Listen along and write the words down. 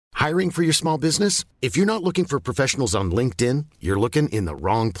Hiring for your small business? If you're not looking for professionals on LinkedIn, you're looking in the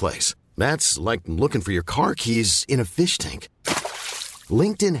wrong place. That's like looking for your car keys in a fish tank.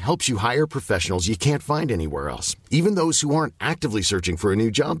 LinkedIn helps you hire professionals you can't find anywhere else, even those who aren't actively searching for a new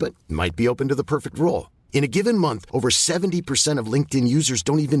job but might be open to the perfect role. In a given month, over 70% of LinkedIn users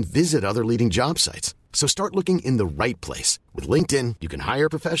don't even visit other leading job sites. So start looking in the right place. With LinkedIn, you can hire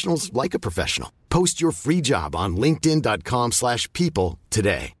professionals like a professional. Post your free job on linkedin.com/people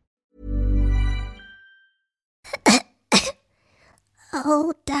today.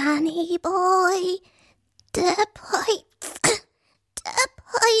 Oh, Danny boy, the pipes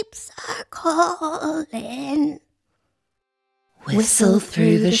are calling. Whistle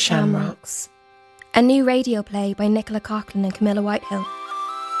through the shamrocks. A new radio play by Nicola Coughlan and Camilla Whitehill.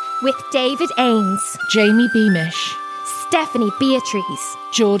 With David Ains, Jamie Beamish, Stephanie Beatrice,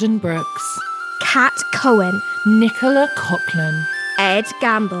 Jordan Brooks, Kat Cohen, Nicola Coughlan, Ed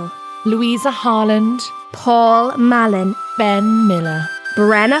Gamble, Louisa Harland, Paul Mallon, Ben Miller,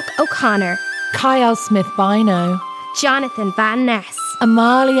 Brennock O'Connor, Kyle Smith-Bino, Jonathan Van Ness,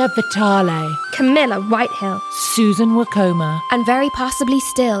 Amalia Vitale, Camilla Whitehill, Susan Wakoma, and very possibly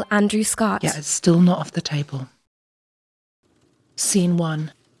still Andrew Scott. Yeah, it's still not off the table. Scene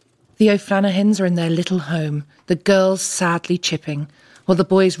 1. The O'Flanahans are in their little home, the girls sadly chipping, while the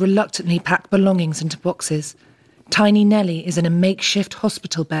boys reluctantly pack belongings into boxes. Tiny Nellie is in a makeshift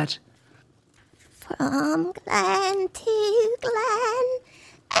hospital bed. From glen to glen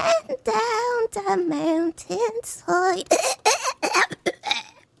and down the mountainside.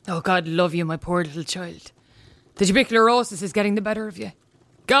 Oh, God love you, my poor little child. The tuberculosis is getting the better of you.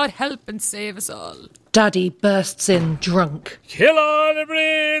 God help and save us all. Daddy bursts in drunk. Kill all the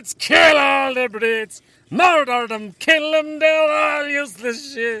Brits! Kill all the Brits! Murder them! Kill them! They're all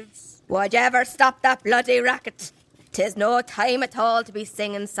useless shits! Would you ever stop that bloody racket? 'Tis no time at all to be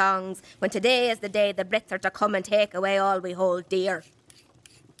singing songs, when today is the day the Brits are to come and take away all we hold dear.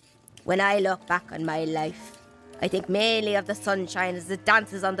 When I look back on my life, I think mainly of the sunshine as it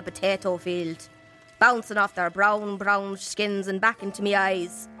dances on the potato field, bouncing off their brown skins and back into me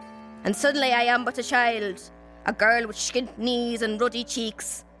eyes. And suddenly I am but a child, a girl with skint knees and ruddy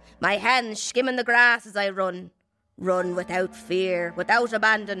cheeks, my hands skimming the grass as I run without fear, without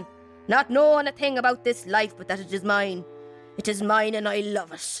abandon, not knowing a thing about this life but that it is mine. It is mine and I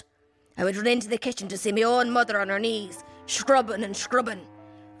love it. I would run into the kitchen to see my own mother on her knees, scrubbing,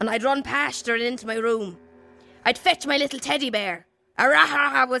 and I'd run past her and into my room. I'd fetch my little teddy bear.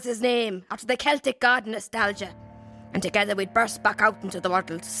 Araha was his name, after the Celtic god nostalgia. And together we'd burst back out into the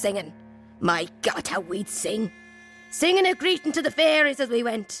world singing. My God, how we'd sing. Singing a greeting to the fairies as we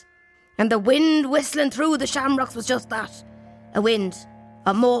went. And the wind whistling through the shamrocks was just that. A wind,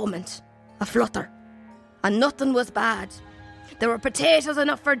 a moment, a flutter. And nothing was bad. There were potatoes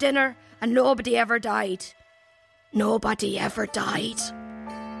enough for dinner, and nobody ever died. Nobody ever died.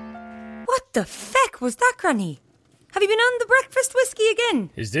 What the feck was that, Granny? Have you been on the breakfast whiskey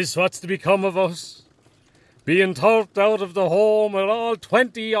again? Is this what's to become of us? Being turfed out of the home where all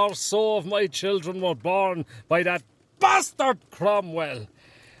 20 or so of my children were born by that bastard Cromwell.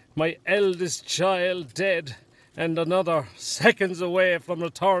 My eldest child dead, and another seconds away from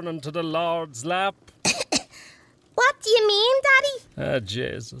returning to the Lord's lap. What do you mean, Daddy? Ah,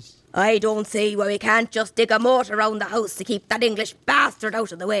 Jesus. I don't see why we can't just dig a moat around the house to keep that English bastard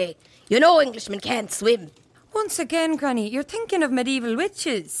out of the way. You know Englishmen can't swim. Once again, Granny, you're thinking of medieval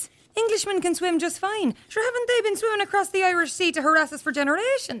witches. Englishmen can swim just fine. Sure, haven't they been swimming across the Irish Sea to harass us for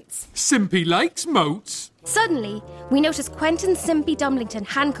generations? Simpy likes moats. Suddenly, we notice Quentin Simpy Dumlington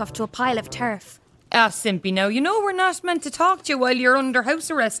handcuffed to a pile of turf. Ah, Simpy, now, you know we're not meant to talk to you while you're under house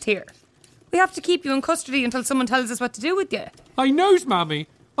arrest here. We have to keep you in custody until someone tells us what to do with you. I knows, Mammy.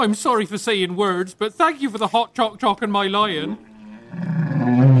 I'm sorry for saying words, but thank you for the hot chock and my lion.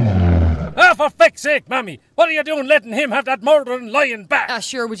 Ah, for feck's sake, Mammy! What are you doing letting him have that murdering lion back? Ah,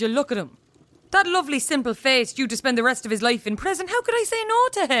 sure, would you look at him? That lovely, simple face due to spend the rest of his life in prison. How could I say no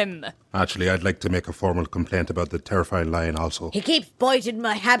to him? Actually, I'd like to make a formal complaint about the terrifying lion also. He keeps biting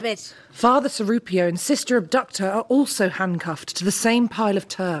my habit. Father Sarupio and Sister Abductor are also handcuffed to the same pile of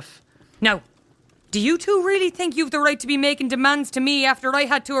turf. Now, do you two really think you've the right to be making demands to me after I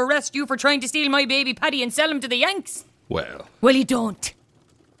had to arrest you for trying to steal my baby Paddy and sell him to the Yanks? Well, you don't.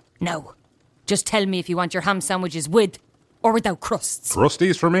 Now, just tell me if you want your ham sandwiches with or without crusts.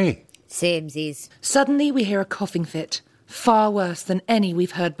 Crusties for me. Samesies. Suddenly we hear a coughing fit, far worse than any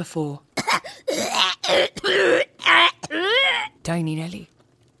we've heard before. Tiny Nellie.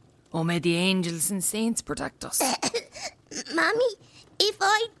 Oh, may the angels and saints protect us. Mummy, if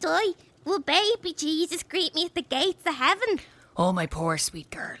I die, will baby Jesus greet me at the gates of heaven? Oh, my poor sweet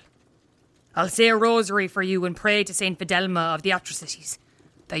girl. I'll say a rosary for you and pray to St. Fidelma of the Atrocities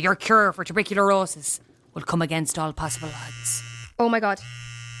that your cure for tuberculosis will come against all possible odds. Oh my god,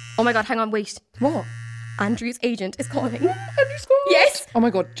 hang on, wait. What? Andrew's agent is calling. Andrew Scott? Yes. Oh my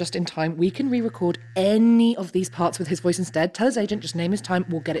god, just in time. We can re-record any of these parts with his voice instead. Tell his agent, just name his time,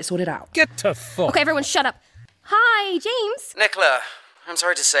 we'll get it sorted out. Get to fuck. Okay, everyone shut up. Hi, James. Nicola, I'm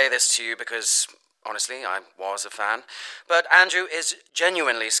sorry to say this to you because, honestly, I was a fan. But Andrew is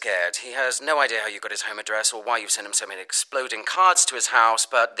genuinely scared. He has no idea how you got his home address or why you sent him so many exploding cards to his house,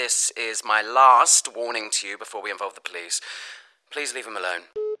 but this is my last warning to you before we involve the police. Please leave him alone.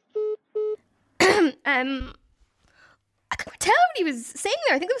 I couldn't tell what he was saying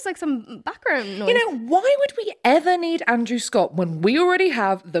there. I think there was like some background noise. You know, why would we ever need Andrew Scott when we already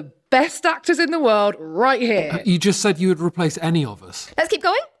have the best actors in the world right here? You just said you would replace any of us. Let's keep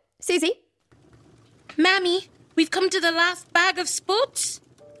going. Susie. Mammy, we've come to the last bag of spuds.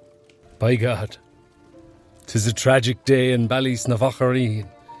 By God, 'tis a tragic day in Ballysnavochareen.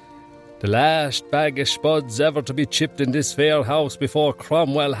 The last bag of spuds ever to be chipped in this fair house before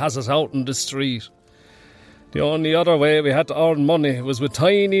Cromwell has us out in the street. The only other way we had to earn money was with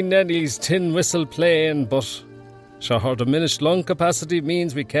Tiny Nelly's tin whistle playing, but sure, her diminished lung capacity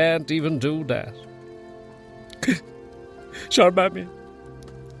means we can't even do that. Sure, Mammy,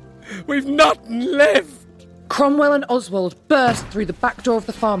 we've nothing left. Cromwell and Oswald burst through the back door of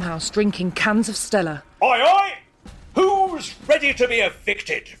the farmhouse drinking cans of Stella. Oi, oi! Who's ready to be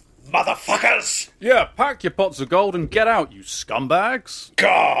evicted, motherfuckers? Yeah, pack your pots of gold and get out, you scumbags.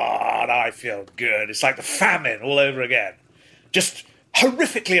 God, I feel good. It's like the famine all over again. Just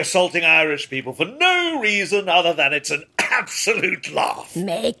horrifically assaulting Irish people for no reason other than it's an absolute laugh.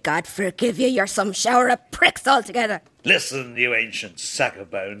 May God forgive you, you're some shower of pricks altogether. Listen, you ancient sack of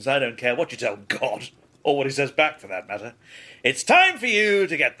bones, I don't care what you tell God, or what he says back for that matter. It's time for you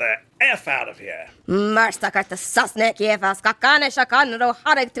to get the F out of here. Marstakart the Sosnek Yevas Kakana no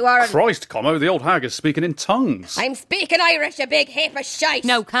Harig to our. Christ, Como, the old hag is speaking in tongues. I'm speaking Irish, you big heap of shite.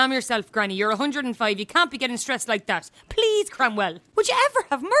 Now, calm yourself, Granny. You're 105. You can't be getting stressed like that. Please, Cromwell, would you ever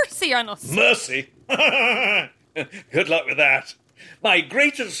have mercy on us? Mercy? Good luck with that. My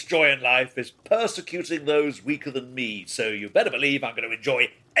greatest joy in life is persecuting those weaker than me, so you better believe I'm going to enjoy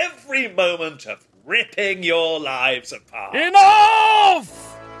every moment of ripping your lives apart.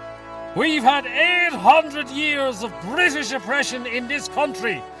 Enough! We've had 800 years of British oppression in this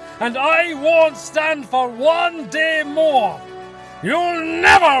country, and I won't stand for one day more. You'll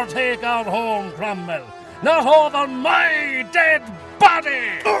never take our home, Cromwell. Not over my dead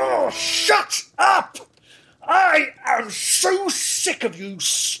body! Oh, shut up! I am so sick of you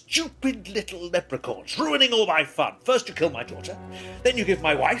stupid little leprechauns ruining all my fun. First you kill my daughter, then you give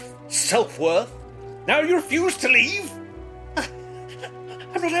my wife self-worth. Now you refuse to leave?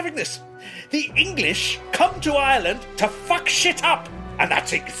 I'm not having this. The English come to Ireland to fuck shit up, and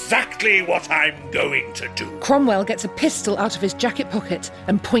that's exactly what I'm going to do. Cromwell gets a pistol out of his jacket pocket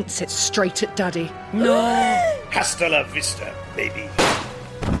and points it straight at Daddy. No! Hasta la vista, baby.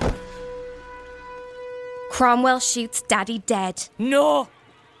 Cromwell shoots Daddy dead. No!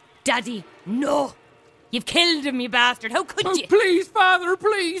 Daddy, no! You've killed him, you bastard. How could you? Please, Father,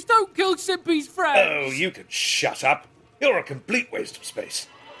 please, don't kill Simpy's friends. Oh, you can shut up. You're a complete waste of space.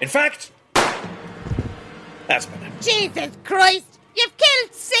 In fact, that's better. Jesus Christ! You've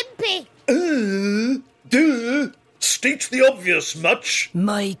killed Simpy! State the obvious much.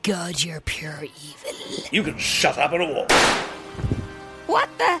 My God, you're pure evil. You can shut up and all. What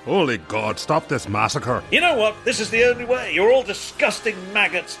the? Holy God, stop this massacre. You know what? This is the only way. You're all disgusting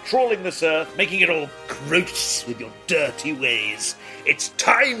maggots trawling this earth, making it all gross with your dirty ways. It's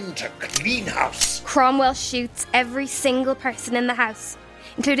time to clean house. Cromwell shoots every single person in the house,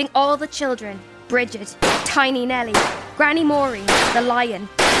 including all the children, Bridget, Tiny Nelly, Granny Maureen, the Lion,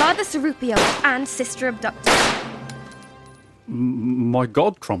 Father Serupio, and Sister Abductor. My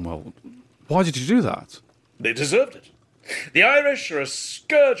God, Cromwell, why did you do that? They deserved it. The Irish are a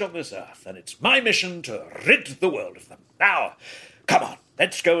scourge on this earth, and it's my mission to rid the world of them. Now, come on,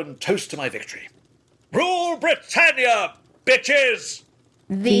 let's go and toast to my victory. Rule Britannia, bitches!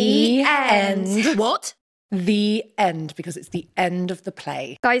 The end. What? The end, because it's the end of the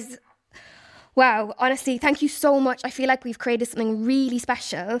play. Guys, wow, honestly, thank you so much. I feel like we've created something really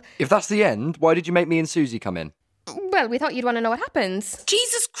special. If that's the end, why did you make me and Susie come in? Well, we thought you'd want to know what happens.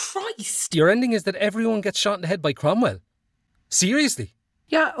 Jesus Christ! Your ending is that everyone gets shot in the head by Cromwell. Seriously?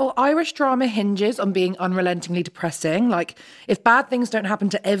 Yeah, well, Irish drama hinges on being unrelentingly depressing. Like, if bad things don't happen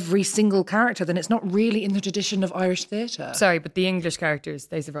to every single character, then it's not really in the tradition of Irish theatre. Sorry, but the English characters,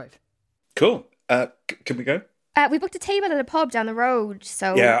 they survive. Cool. Can we go? We booked a table at a pub down the road,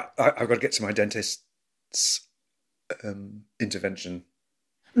 so... Yeah, I've got to get to my dentist's intervention.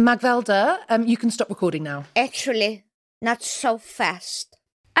 Magvelda, you can stop recording now. Actually, not so fast.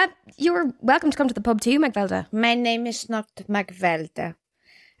 You're welcome to come to the pub too, Magvelda. My name is not Magvelda,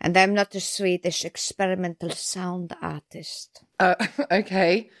 and I'm not a Swedish experimental sound artist.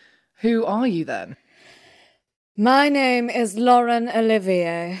 Okay. Who are you then? My name is Lauren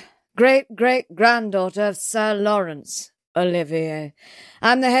Olivier, great-great-granddaughter of Sir Lawrence Olivier.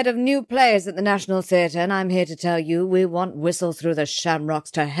 I'm the head of new plays at the National Theatre, and I'm here to tell you we want Whistle Through the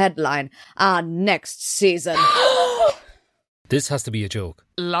Shamrocks to headline our next season. This has to be a joke.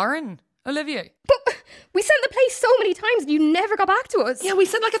 Lauren Olivier. But we sent the play so many times and you never got back to us. Yeah, we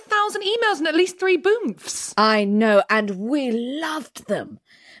sent like 1,000 emails and at least 3 boomfs. I know, and we loved them.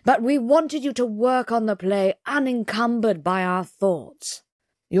 But we wanted you to work on the play unencumbered by our thoughts.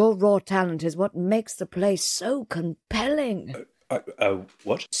 Your raw talent is what makes the play so compelling.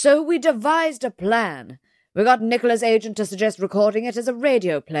 What? So we devised a plan. We got Nicola's agent to suggest recording it as a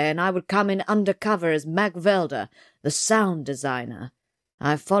radio play, and I would come in undercover as Magvelda, the sound designer.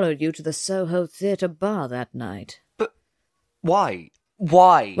 I followed you to the Soho Theatre bar that night. But why?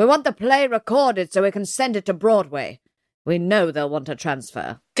 Why? We want the play recorded so we can send it to Broadway. We know they'll want a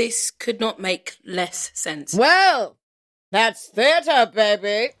transfer. This could not make less sense. Well, that's theatre,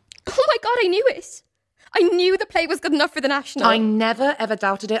 baby. Oh my God, I knew it. I knew the play was good enough for the National. I never, ever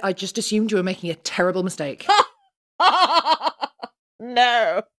doubted it. I just assumed you were making a terrible mistake.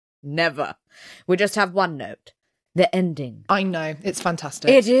 No, never. We just have one note. The ending. I know, it's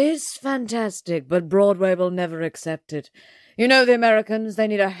fantastic. It is fantastic, but Broadway will never accept it. You know the Americans, they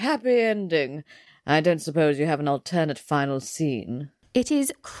need a happy ending. I don't suppose you have an alternate final scene. It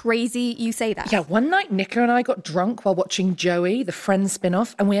is crazy you say that. Yeah, one night Nicola and I got drunk while watching Joey, the Friends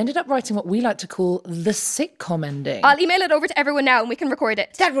spin-off, and we ended up writing what we like to call the sitcom ending. I'll email it over to everyone now and we can record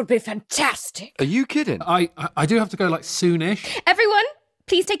it. That would be fantastic. Are you kidding? I do have to go like soonish. Everyone,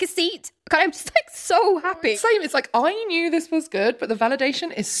 please take a seat. God, I'm just so happy. Same, it's like I knew this was good, but the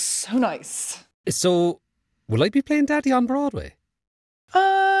validation is so nice. So, will I be playing Daddy on Broadway?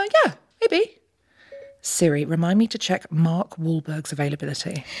 Yeah, maybe. Siri, remind me to check Mark Wahlberg's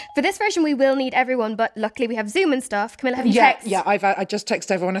availability. For this version, we will need everyone, but luckily we have Zoom and stuff. Camilla, have you texted? Yeah, I just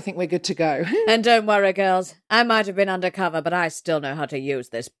texted everyone. I think we're good to go. And don't worry, girls. I might have been undercover, but I still know how to use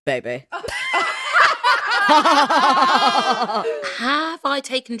this baby. Have I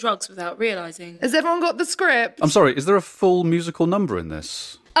taken drugs without realising? Has everyone got the script? I'm sorry, is there a full musical number in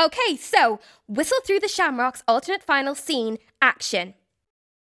this? Okay, so Whistle Through the Shamrocks, alternate final scene, action.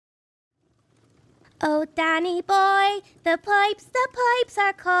 Oh, Danny boy, the pipes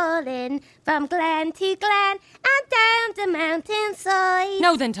are calling from glen to glen and down the mountainside.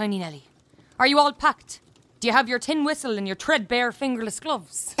 Now then, Tiny Nelly, are you all packed? Do you have your tin whistle and your threadbare fingerless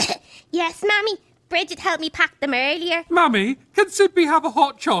gloves? Yes, Mammy. Bridget helped me pack them earlier. Mammy, can Simpy have a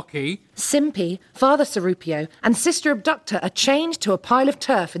hot chockey? Simpy, Father Serupio, and Sister Abductor are chained to a pile of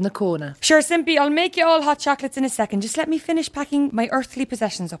turf in the corner. Sure, Simpy, I'll make you all hot chocolates in a second. Just let me finish packing my earthly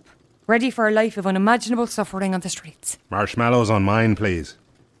possessions up. Ready for a life of unimaginable suffering on the streets. Marshmallows on mine, please.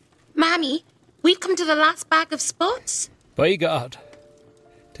 Mammy, we've come to the last bag of spuds. By God,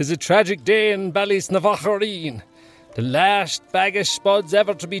 'tis a tragic day in Ballysnavaghareen. The last bag of spuds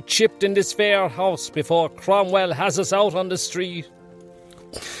ever to be chipped in this fair house before Cromwell has us out on the street.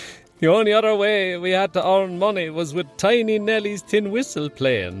 The only other way we had to earn money was with Tiny Nelly's tin whistle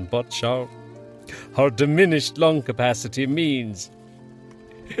playing, but sure, her diminished lung capacity means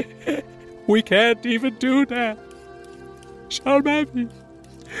we can't even do that. Sure, Mammy,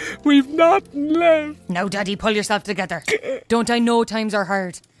 we've nothing left. Now, Daddy, pull yourself together. Don't I know times are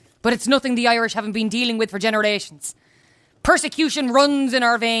hard? But it's nothing the Irish haven't been dealing with for generations. Persecution runs in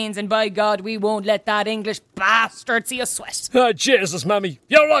our veins, and by God, we won't let that English bastard see us sweat. Ah, Jesus, Mammy,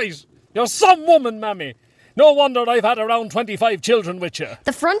 you're right. You're some woman, Mammy. No wonder I've had around 25 children with you.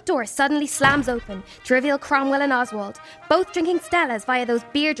 The front door suddenly slams open to reveal Cromwell and Oswald, both drinking Stellas via those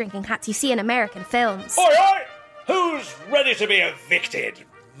beer-drinking hats you see in American films. Oi, oi! Who's ready to be evicted,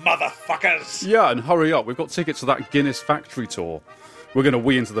 motherfuckers? Yeah, and hurry up. We've got tickets to that Guinness factory tour. We're going to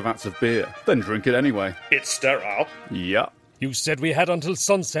wee into the vats of beer, then drink it anyway. It's sterile. Yeah. You said we had until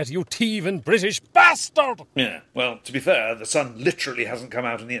sunset, you thieving British bastard! Yeah, well, to be fair, the sun literally hasn't come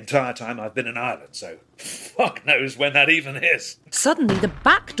out in the entire time I've been in Ireland, so fuck knows when that even is. Suddenly, the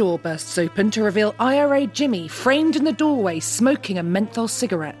back door bursts open to reveal IRA Jimmy framed in the doorway smoking a menthol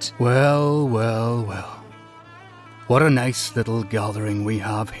cigarette. Well, well, well. What a nice little gathering we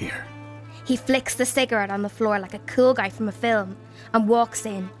have here. He flicks the cigarette on the floor like a cool guy from a film and walks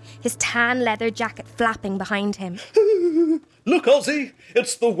in, his tan leather jacket flapping behind him. Look, Ozzy,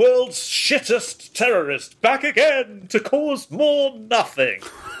 it's the world's shittest terrorist back again to cause more nothing.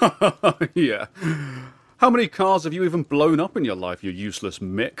 Yeah. How many cars have you even blown up in your life, you useless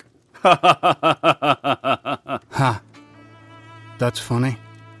Mick? Ha. That's funny.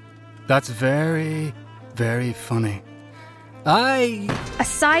 That's very, very funny. A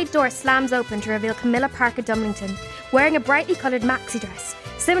side door slams open to reveal Camilla Parker Dumlington, wearing a brightly coloured maxi dress,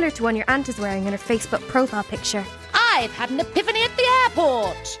 similar to one your aunt is wearing in her Facebook profile picture. I've had an epiphany at the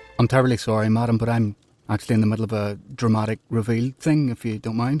airport. I'm terribly sorry, madam, but I'm actually in the middle of a dramatic reveal thing, if you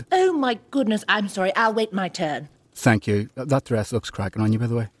don't mind. Oh, my goodness, I'm sorry. I'll wait my turn. Thank you. That dress looks cracking on you, by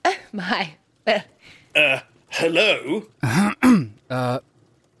the way. Oh, my. Hello? As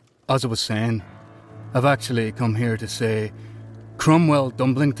I was saying, I've actually come here to say Cromwell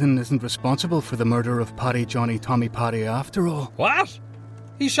Dumblington isn't responsible for the murder of Paddy Johnny Tommy Paddy after all. What?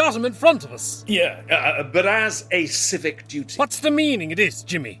 He shot him in front of us. Yeah, but as a civic duty. What's the meaning of this,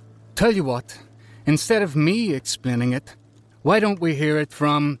 Jimmy? Tell you what, instead of me explaining it, why don't we hear it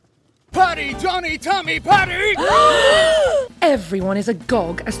from Paddy Johnny Tommy Paddy? Everyone is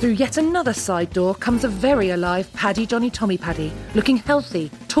agog as through yet another side door comes a very alive Paddy Johnny Tommy Paddy, looking healthy,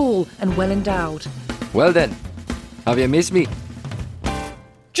 tall and well endowed. Well then, have you missed me?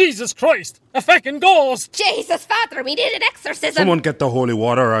 Jesus Christ, a feckin' ghost! Jesus, Father, we need an exorcism. Someone get the holy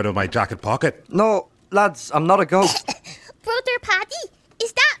water out of my jacket pocket. No, lads, I'm not a ghost. Brother Paddy,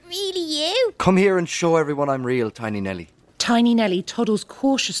 is that really you? Come here and show everyone I'm real, Tiny Nelly. Tiny Nelly toddles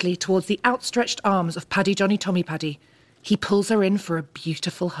cautiously towards the outstretched arms of Paddy Johnny Tommy Paddy. He pulls her in for a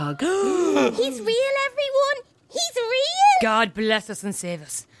beautiful hug. He's real, everyone. He's real. God bless us and save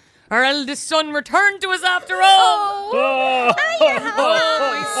us. Our eldest son returned to us after all.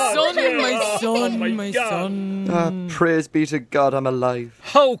 My son. Praise be to God I'm alive.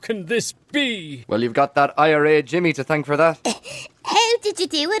 How can this be? Well, you've got that IRA Jimmy to thank for that. How did you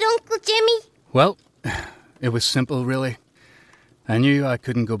do it, Uncle Jimmy? Well, it was simple, really. I knew I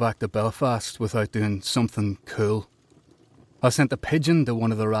couldn't go back to Belfast without doing something cool. I sent a pigeon to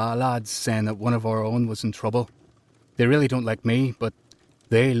one of the Ra lads saying that one of our own was in trouble. They really don't like me, but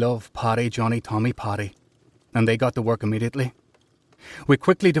they love Paddy Johnny Tommy Paddy, and they got to work immediately. We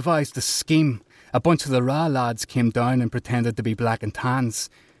quickly devised a scheme. A bunch of the Ra lads came down and pretended to be black and tans.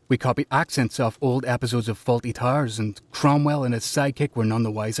 We copied accents off old episodes of Fawlty Towers, and Cromwell and his sidekick were none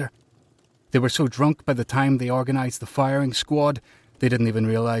the wiser. They were so drunk by the time they organised the firing squad, they didn't even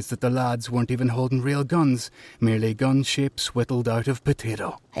realise that the lads weren't even holding real guns, merely gun shapes whittled out of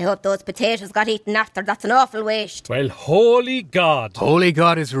potato. I hope those potatoes got eaten after. That's an awful waste. Well, holy God. Holy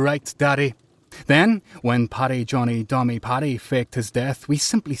God is right, Daddy. Then, when Paddy Johnny Tommy Paddy faked his death, we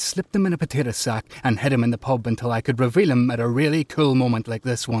simply slipped him in a potato sack and hid him in the pub until I could reveal him at a really cool moment like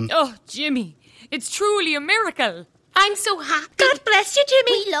this one. Oh, Jimmy, it's truly a miracle. I'm so happy. God bless you,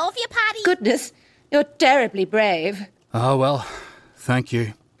 Jimmy. We love you, Paddy. Goodness, you're terribly brave. Oh, well, thank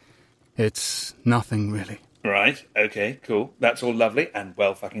you. It's nothing, really. Right, okay, cool. That's all lovely and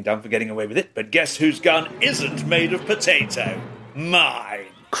well fucking done for getting away with it. But guess whose gun isn't made of potato? Mine.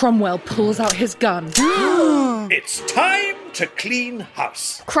 Cromwell pulls out his gun. It's time to clean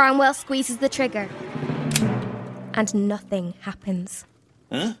house. Cromwell squeezes the trigger. And nothing happens.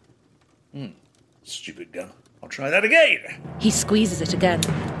 Huh? Stupid gun. I'll try that again. He squeezes it again.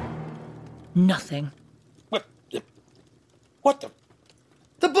 Nothing. What the?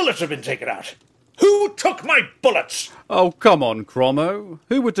 The bullets have been taken out. Who took my bullets? Oh, come on, Cromo.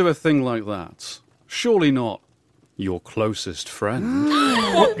 Who would do a thing like that? Surely not your closest friend.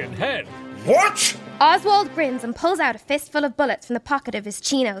 Fucking head. What? Oswald grins and pulls out a fistful of bullets from the pocket of his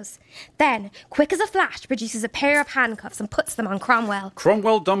chinos. Then, quick as a flash, produces a pair of handcuffs and puts them on Cromwell.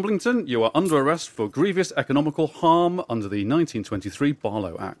 Cromwell Dumblington, you are under arrest for grievous economical harm under the 1923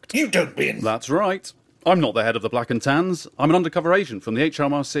 Barlow Act. You don't mean... That's right. I'm not the head of the Black and Tans. I'm an undercover agent from the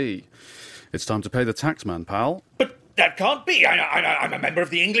HMRC. It's time to pay the tax man, pal. But that can't be. I'm a member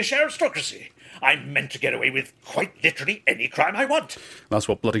of the English aristocracy. I'm meant to get away with quite literally any crime I want. That's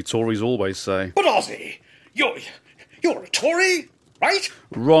what bloody Tories always say. But Ozzy, you're a Tory, right?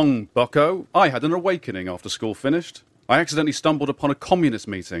 Wrong, bucko. I had an awakening after school finished. I accidentally stumbled upon a communist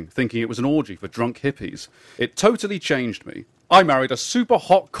meeting, thinking it was an orgy for drunk hippies. It totally changed me. I married a super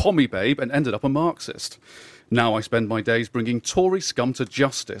hot commie babe and ended up a Marxist. Now I spend my days bringing Tory scum to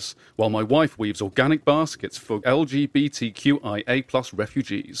justice, while my wife weaves organic baskets for LGBTQIA+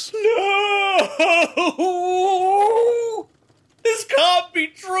 refugees. No! This can't be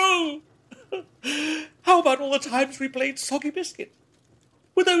true! How about all the times we played Soggy Biscuit?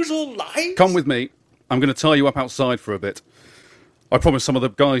 Were those all lies? Come with me. I'm going to tie you up outside for a bit. I promised some of the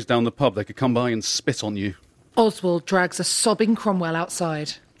guys down the pub they could come by and spit on you. Oswald drags a sobbing Cromwell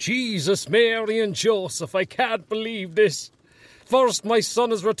outside. Jesus, Mary and Joseph, I can't believe this. First my son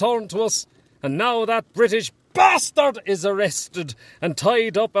has returned to us, and now that British bastard is arrested and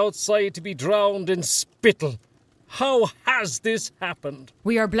tied up outside to be drowned in spittle. How has this happened?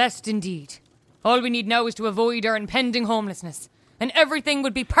 We are blessed indeed. All we need now is to avoid our impending homelessness, and everything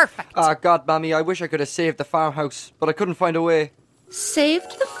would be perfect. Ah, God, Mammy, I wish I could have saved the farmhouse, but I couldn't find a way.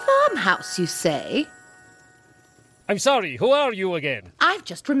 Saved the farmhouse, you say? I'm sorry, who are you again? I've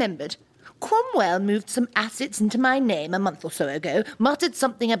just remembered. Cromwell moved some assets into my name a month or so ago, muttered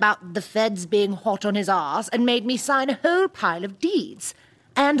something about the feds being hot on his arse, and made me sign a whole pile of deeds.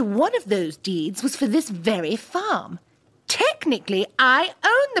 And one of those deeds was for this very farm. Technically, I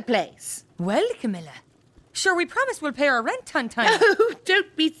own the place. Well, Camilla, sure, we promise we'll pay our rent on time. Oh,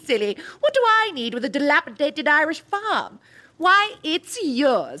 don't be silly. What do I need with a dilapidated Irish farm? Why, it's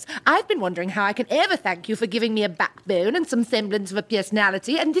yours. I've been wondering how I can ever thank you for giving me a backbone and some semblance of a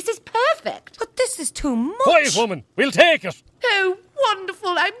personality, and this is perfect. But this is too much. Quiet, woman. We'll take it. Oh,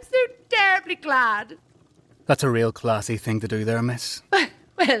 wonderful. I'm so terribly glad. That's a real classy thing to do there, miss. Well,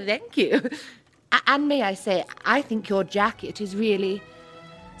 thank you. And may I say, I think your jacket is really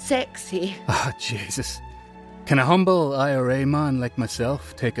sexy. Ah, Jesus. Can a humble IRA man like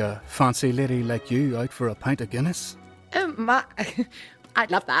myself take a fancy lady like you out for a pint of Guinness? Oh, my...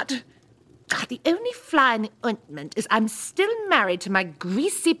 I'd love that. The only fly in the ointment is I'm still married to my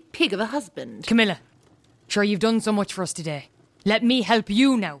greasy pig of a husband. Camilla, sure, you've done so much for us today. Let me help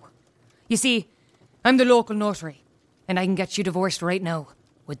you now. You see, I'm the local notary, and I can get you divorced right now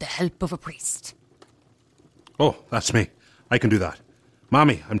with the help of a priest. Oh, that's me. I can do that.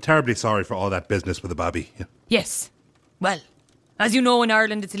 Mommy, I'm terribly sorry for all that business with the babby. Yes. Well, as you know, in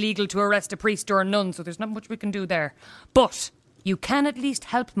Ireland it's illegal to arrest a priest or a nun, so there's not much we can do there. But you can at least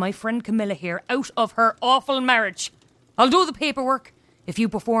help my friend Camilla here out of her awful marriage. I'll do the paperwork if you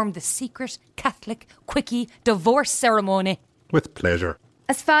perform the secret Catholic quickie divorce ceremony. With pleasure.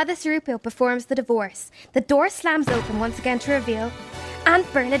 As Father Cerupio performs the divorce, the door slams open once again to reveal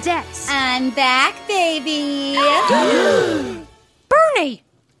Aunt Bernadette. I'm back, baby. Bernie!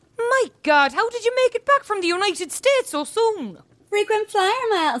 My God, how did you make it back from the United States so soon? Frequent flyer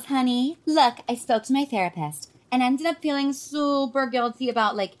miles, honey. Look, I spoke to my therapist and ended up feeling super guilty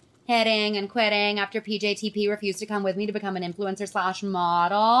about, hitting and quitting after PJTP refused to come with me to become an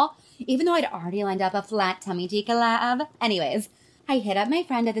influencer/model, even though I'd already lined up a flat tummy tea collab. Anyways, I hit up my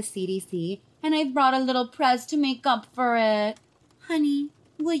friend at the CDC and I brought a little press to make up for it. Honey,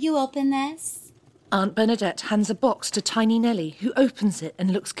 will you open this? Aunt Bernadette hands a box to Tiny Nellie, who opens it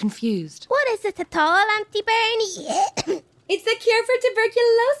and looks confused. What is it at all, Auntie Bernie? It's the cure for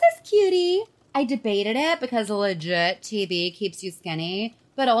tuberculosis, cutie. I debated it because legit TB keeps you skinny,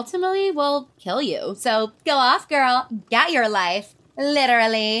 but ultimately will kill you. So go off, girl. Get your life.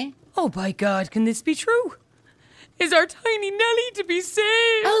 Literally. Oh, by God, can this be true? Is our tiny Nellie to be saved?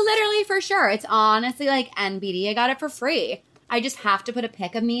 Oh, literally, for sure. It's honestly like NBD. I got it for free. I just have to put a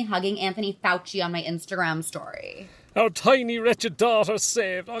pic of me hugging Anthony Fauci on my Instagram story. Our tiny wretched daughter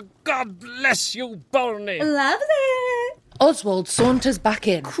saved. Oh, God bless you, Bernie. Loves it. Oswald saunters back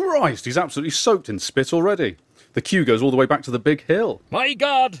in. Christ, he's absolutely soaked in spit already. The queue goes all the way back to the big hill. My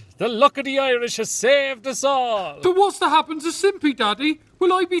God, the luck of the Irish has saved us all. But what's to happen to Simpy, Daddy?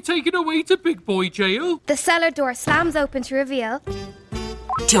 Will I be taken away to big boy jail? The cellar door slams open to reveal...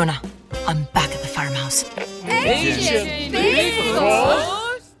 Jonah, I'm back at the farmhouse. Agent Bigfoot!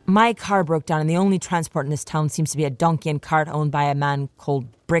 My car broke down and the only transport in this town seems to be a donkey and cart owned by a man called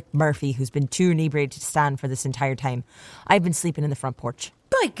Brick Murphy, who's been too inebriated to stand for this entire time. I've been sleeping in the front porch.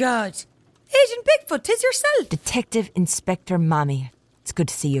 By God! Agent Bigfoot, 'tis yourself! Detective Inspector Mammy. It's good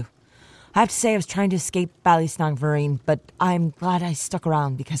to see you. I have to say I was trying to escape Ballysnagvarine, but I'm glad I stuck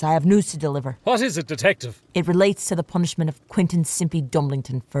around because I have news to deliver. What is it, Detective? It relates to the punishment of Quentin Simpy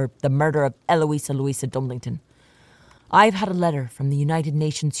Dumblington for the murder of Eloisa Louisa Dumblington. I've had a letter from the United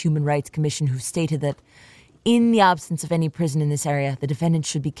Nations Human Rights Commission who stated that in the absence of any prison in this area, the defendant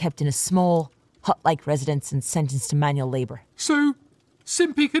should be kept in a small, hut-like residence and sentenced to manual labour. So,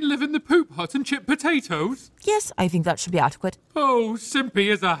 Simpy can live in the poop hut and chip potatoes? Yes, I think that should be adequate. Oh, Simpy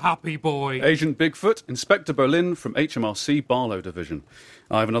is a happy boy. Agent Bigfoot, Inspector Berlin from HMRC Barlow Division.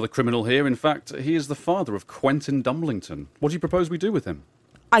 I have another criminal here. In fact, he is the father of Quentin Dumblington. What do you propose we do with him?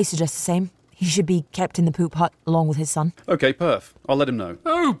 I suggest the same. He should be kept in the poop hut along with his son. OK, perf. I'll let him know.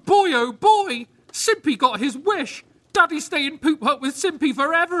 Oh boy! Simpy got his wish. Daddy stay in poop hut with Simpy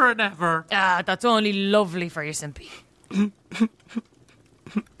forever and ever. Ah, that's only lovely for you, Simpy.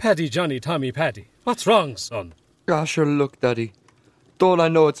 Paddy, Johnny, Tommy, Paddy. What's wrong, son? Ah, sure, look, Daddy. Don't I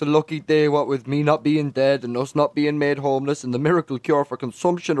know it's a lucky day, what with me not being dead and us not being made homeless and the miracle cure for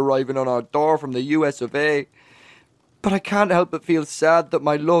consumption arriving on our door from the US of A. But I can't help but feel sad that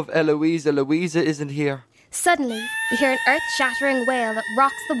my love Eloisa isn't here. Suddenly, we hear an earth-shattering wail that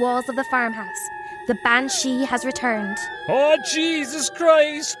rocks the walls of the farmhouse. The banshee has returned. Oh, Jesus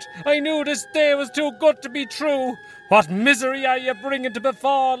Christ! I knew this day was too good to be true. What misery are you bringing to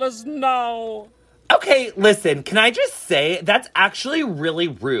befall us now? Okay, listen, can I just say, that's actually really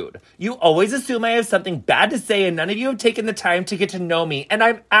rude. You always assume I have something bad to say and none of you have taken the time to get to know me, and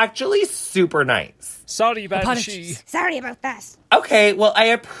I'm actually super nice. Sorry, Banshee. Sorry about that. Okay, well, I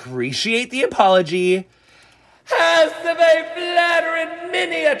appreciate the apology. House of a flattering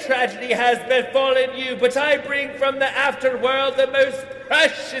many a tragedy has befallen you, but I bring from the afterworld the most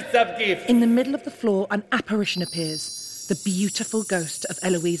precious of gifts. In the middle of the floor, an apparition appears. The beautiful ghost of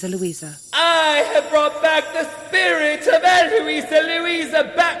Eloisa. I have brought back the spirit of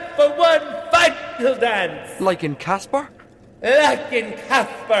Eloisa back for one final dance. Like in Casper? Like in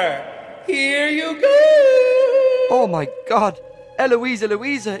Casper. Here you go. Oh my God. Eloisa,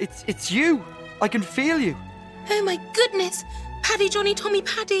 it's you. I can feel you. Oh my goodness. Paddy, Johnny, Tommy,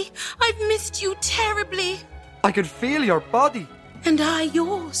 Paddy. I've missed you terribly. I can feel your body. And I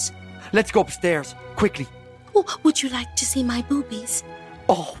yours. Let's go upstairs, quickly. Oh, would you like to see my boobies?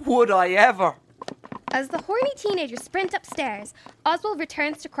 Oh, would I ever? As the horny teenagers sprint upstairs, Oswald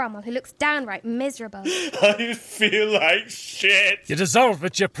returns to Cromwell, who looks downright miserable. I feel like shit. You deserve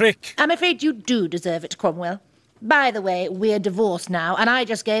it, you prick. I'm afraid you do deserve it, Cromwell. By the way, we're divorced now, and I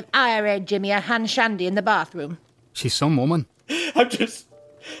just gave IRA Jimmy a hand shandy in the bathroom. She's some woman. I'm just...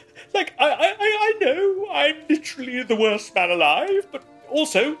 Like, I know I'm literally the worst man alive, but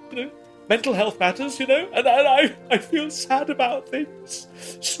also, mental health matters, and I feel sad about things.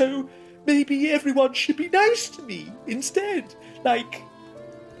 So maybe everyone should be nice to me instead. Like,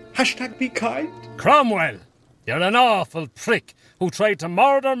 #be kind. Cromwell, you're an awful prick who tried to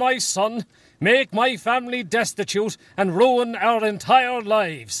murder my son, make my family destitute, and ruin our entire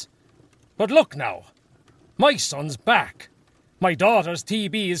lives. But look now, my son's back. My daughter's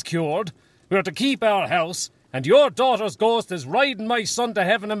TB is cured. We're to keep our house, and your daughter's ghost is riding my son to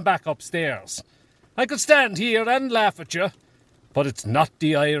heaven and back upstairs. I could stand here and laugh at you, but it's not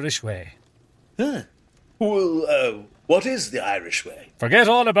the Irish way. Huh. Well, what is the Irish way? Forget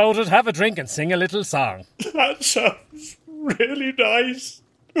all about it, have a drink and sing a little song. That sounds really nice.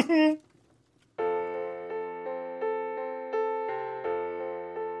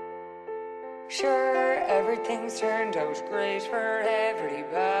 Sure, everything's turned out great for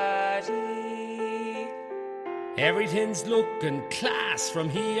everybody. Everything's looking class from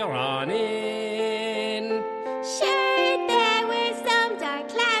here on in. Sure, there were some dark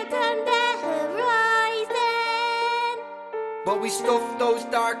clouds on the horizon, but we stuffed those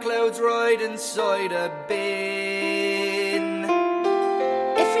dark clouds right inside a bin.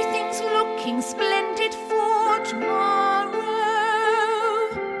 Everything's looking splendid for tomorrow.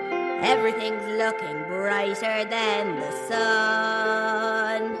 Everything's looking brighter than the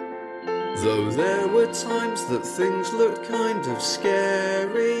sun. Though there were times that things looked kind of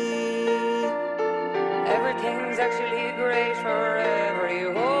scary, everything's actually great for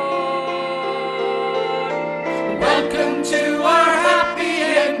everyone. Welcome to our happy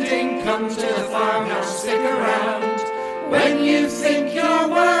ending. Come to the farmhouse, stick around. When you think your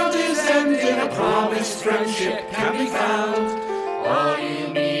world is ending, a promised friendship can be found. All you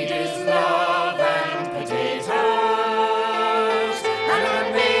need is love and potatoes, and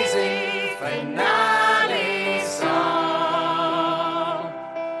an amazing finale song.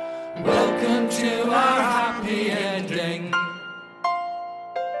 Welcome to our happy ending.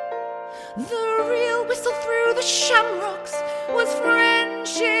 The real whistle through the shamrocks was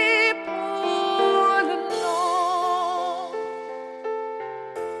friendship all along.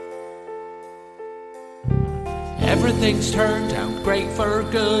 Everything's turned out great for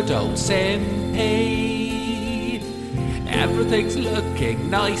good old Simpy. Everything's looking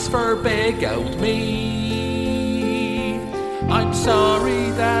nice for big old me. I'm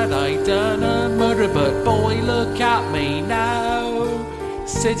sorry that I done a murder, but boy, look at me now,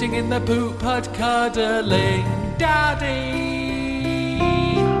 sitting in the poop hut cuddling Daddy.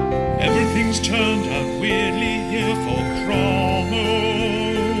 Everything's turned out weirdly here for Cromwell.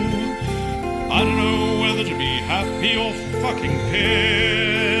 I don't know whether to be happy or fucking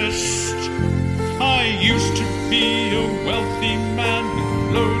pissed. I used to be a wealthy man with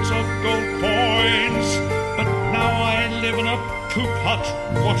loads of gold coins, but now I live in a poop hut.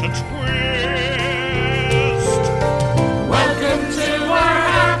 What a twist! Welcome to our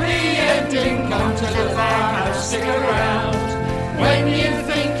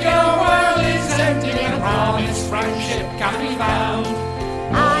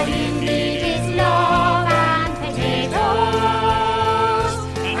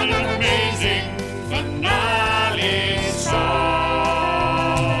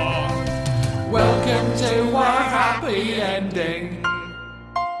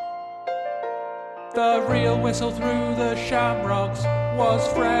The real whistle through the shamrocks was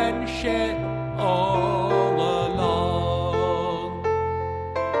friendship all along.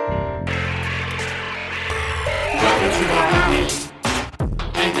 Welcome to our happy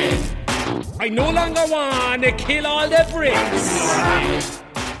ending. I no longer want to kill all the bricks.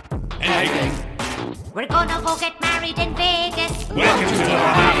 Ending. We're gonna go get married in Vegas. Welcome to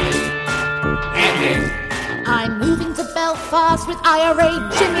our happy ending. I'm moving to Belfast with IRA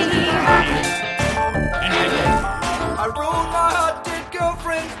Jimmy. I rolled my hot dead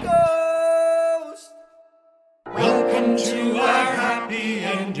girlfriend's ghost. Welcome to our happy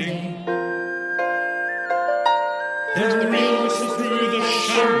ending. The real whistle through the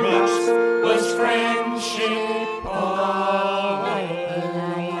shamrocks was friendship all along.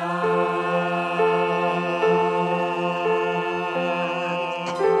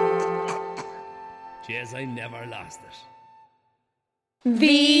 Cheers, I never lost it.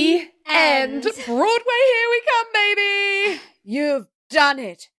 The end. Broadway, here we come, baby. You've done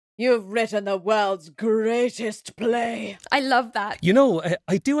it. You've written the world's greatest play. I love that. You know,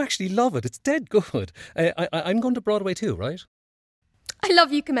 I do actually love it. It's dead good. I'm going to Broadway too, right? I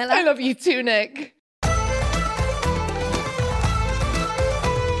love you, Camilla. I love you too, Nick.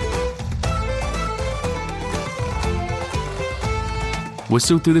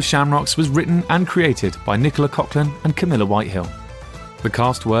 Whistle Through the Shamrocks was written and created by Nicola Coughlan and Camilla Whitehill. The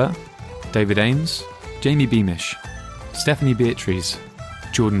cast were David Ames, Jamie Beamish, Stephanie Beatrice,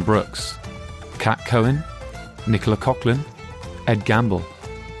 Jordan Brooks, Kat Cohen, Nicola Coughlan, Ed Gamble,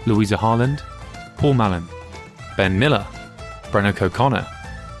 Louisa Harland, Paul Mallon, Ben Miller, Brenna O'Connor,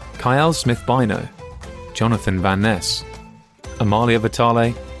 Kyle Smith-Bino, Jonathan Van Ness, Amalia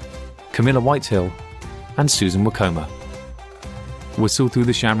Vitale, Camilla Whitehill, and Susan Wacoma. Whistle Through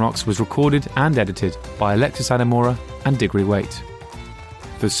the Shamrocks was recorded and edited by Alexis Adamora and Diggory Waite.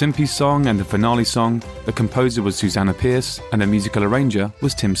 For Simpy's song and the finale song, the composer was Susanna Pierce and the musical arranger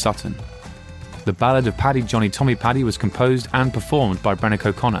was Tim Sutton. The ballad of Paddy Johnny Tommy Paddy was composed and performed by Brenna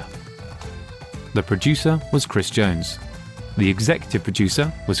O'Connor. The producer was Chris Jones. The executive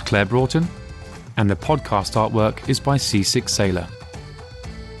producer was Claire Broughton, and the podcast artwork is by C6 Sailor.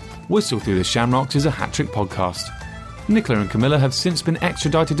 Whistle Through the Shamrocks is a hat-trick podcast. Nicola and Camilla have since been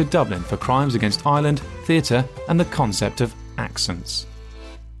extradited to Dublin for crimes against Ireland, theatre, and the concept of accents.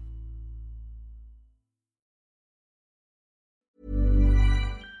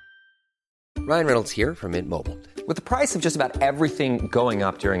 Ryan Reynolds here from Mint Mobile. With the price of just about everything going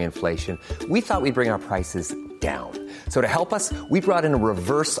up during inflation, we thought we'd bring our prices down. So to help us, we brought in a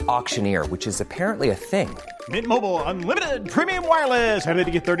reverse auctioneer, which is apparently a thing. Mint Mobile Unlimited Premium Wireless. How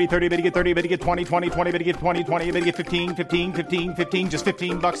to get 30, 30, bit to get 30, bit to get 20, 20, 20, bit to get 20, 20, bit to get 15, 15, 15, 15, just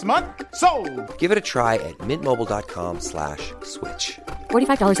 $15 a month? Sold! Give it a try at mintmobile.com/switch.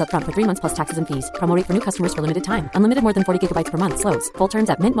 $45 up front for 3 months plus taxes and fees. Promo rate for new customers for limited time. Unlimited more than 40 gigabytes per month. Slows full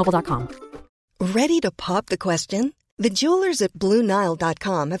terms at mintmobile.com. Ready to pop the question? The jewelers at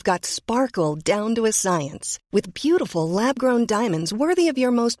BlueNile.com have got sparkle down to a science with beautiful lab-grown diamonds worthy of your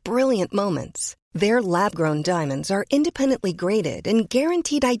most brilliant moments. Their lab-grown diamonds are independently graded and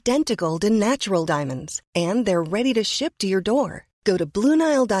guaranteed identical to natural diamonds, and they're ready to ship to your door. Go to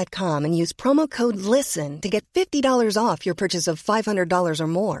BlueNile.com and use promo code LISTEN to get $50 off your purchase of $500 or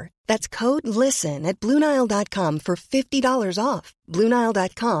more. That's code LISTEN at BlueNile.com for $50 off.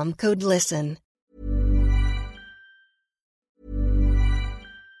 BlueNile.com, code LISTEN.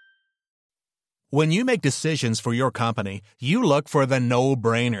 When you make decisions for your company, you look for the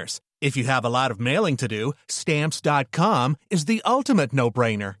no-brainers. If you have a lot of mailing to do, Stamps.com is the ultimate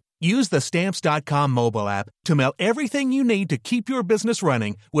no-brainer. Use the Stamps.com mobile app to mail everything you need to keep your business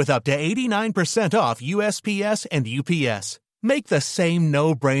running with up to 89% off USPS and UPS. Make the same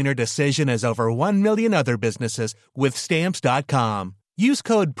no-brainer decision as over 1 million other businesses with Stamps.com. Use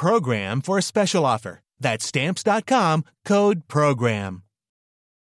code PROGRAM for a special offer. That's Stamps.com, code PROGRAM.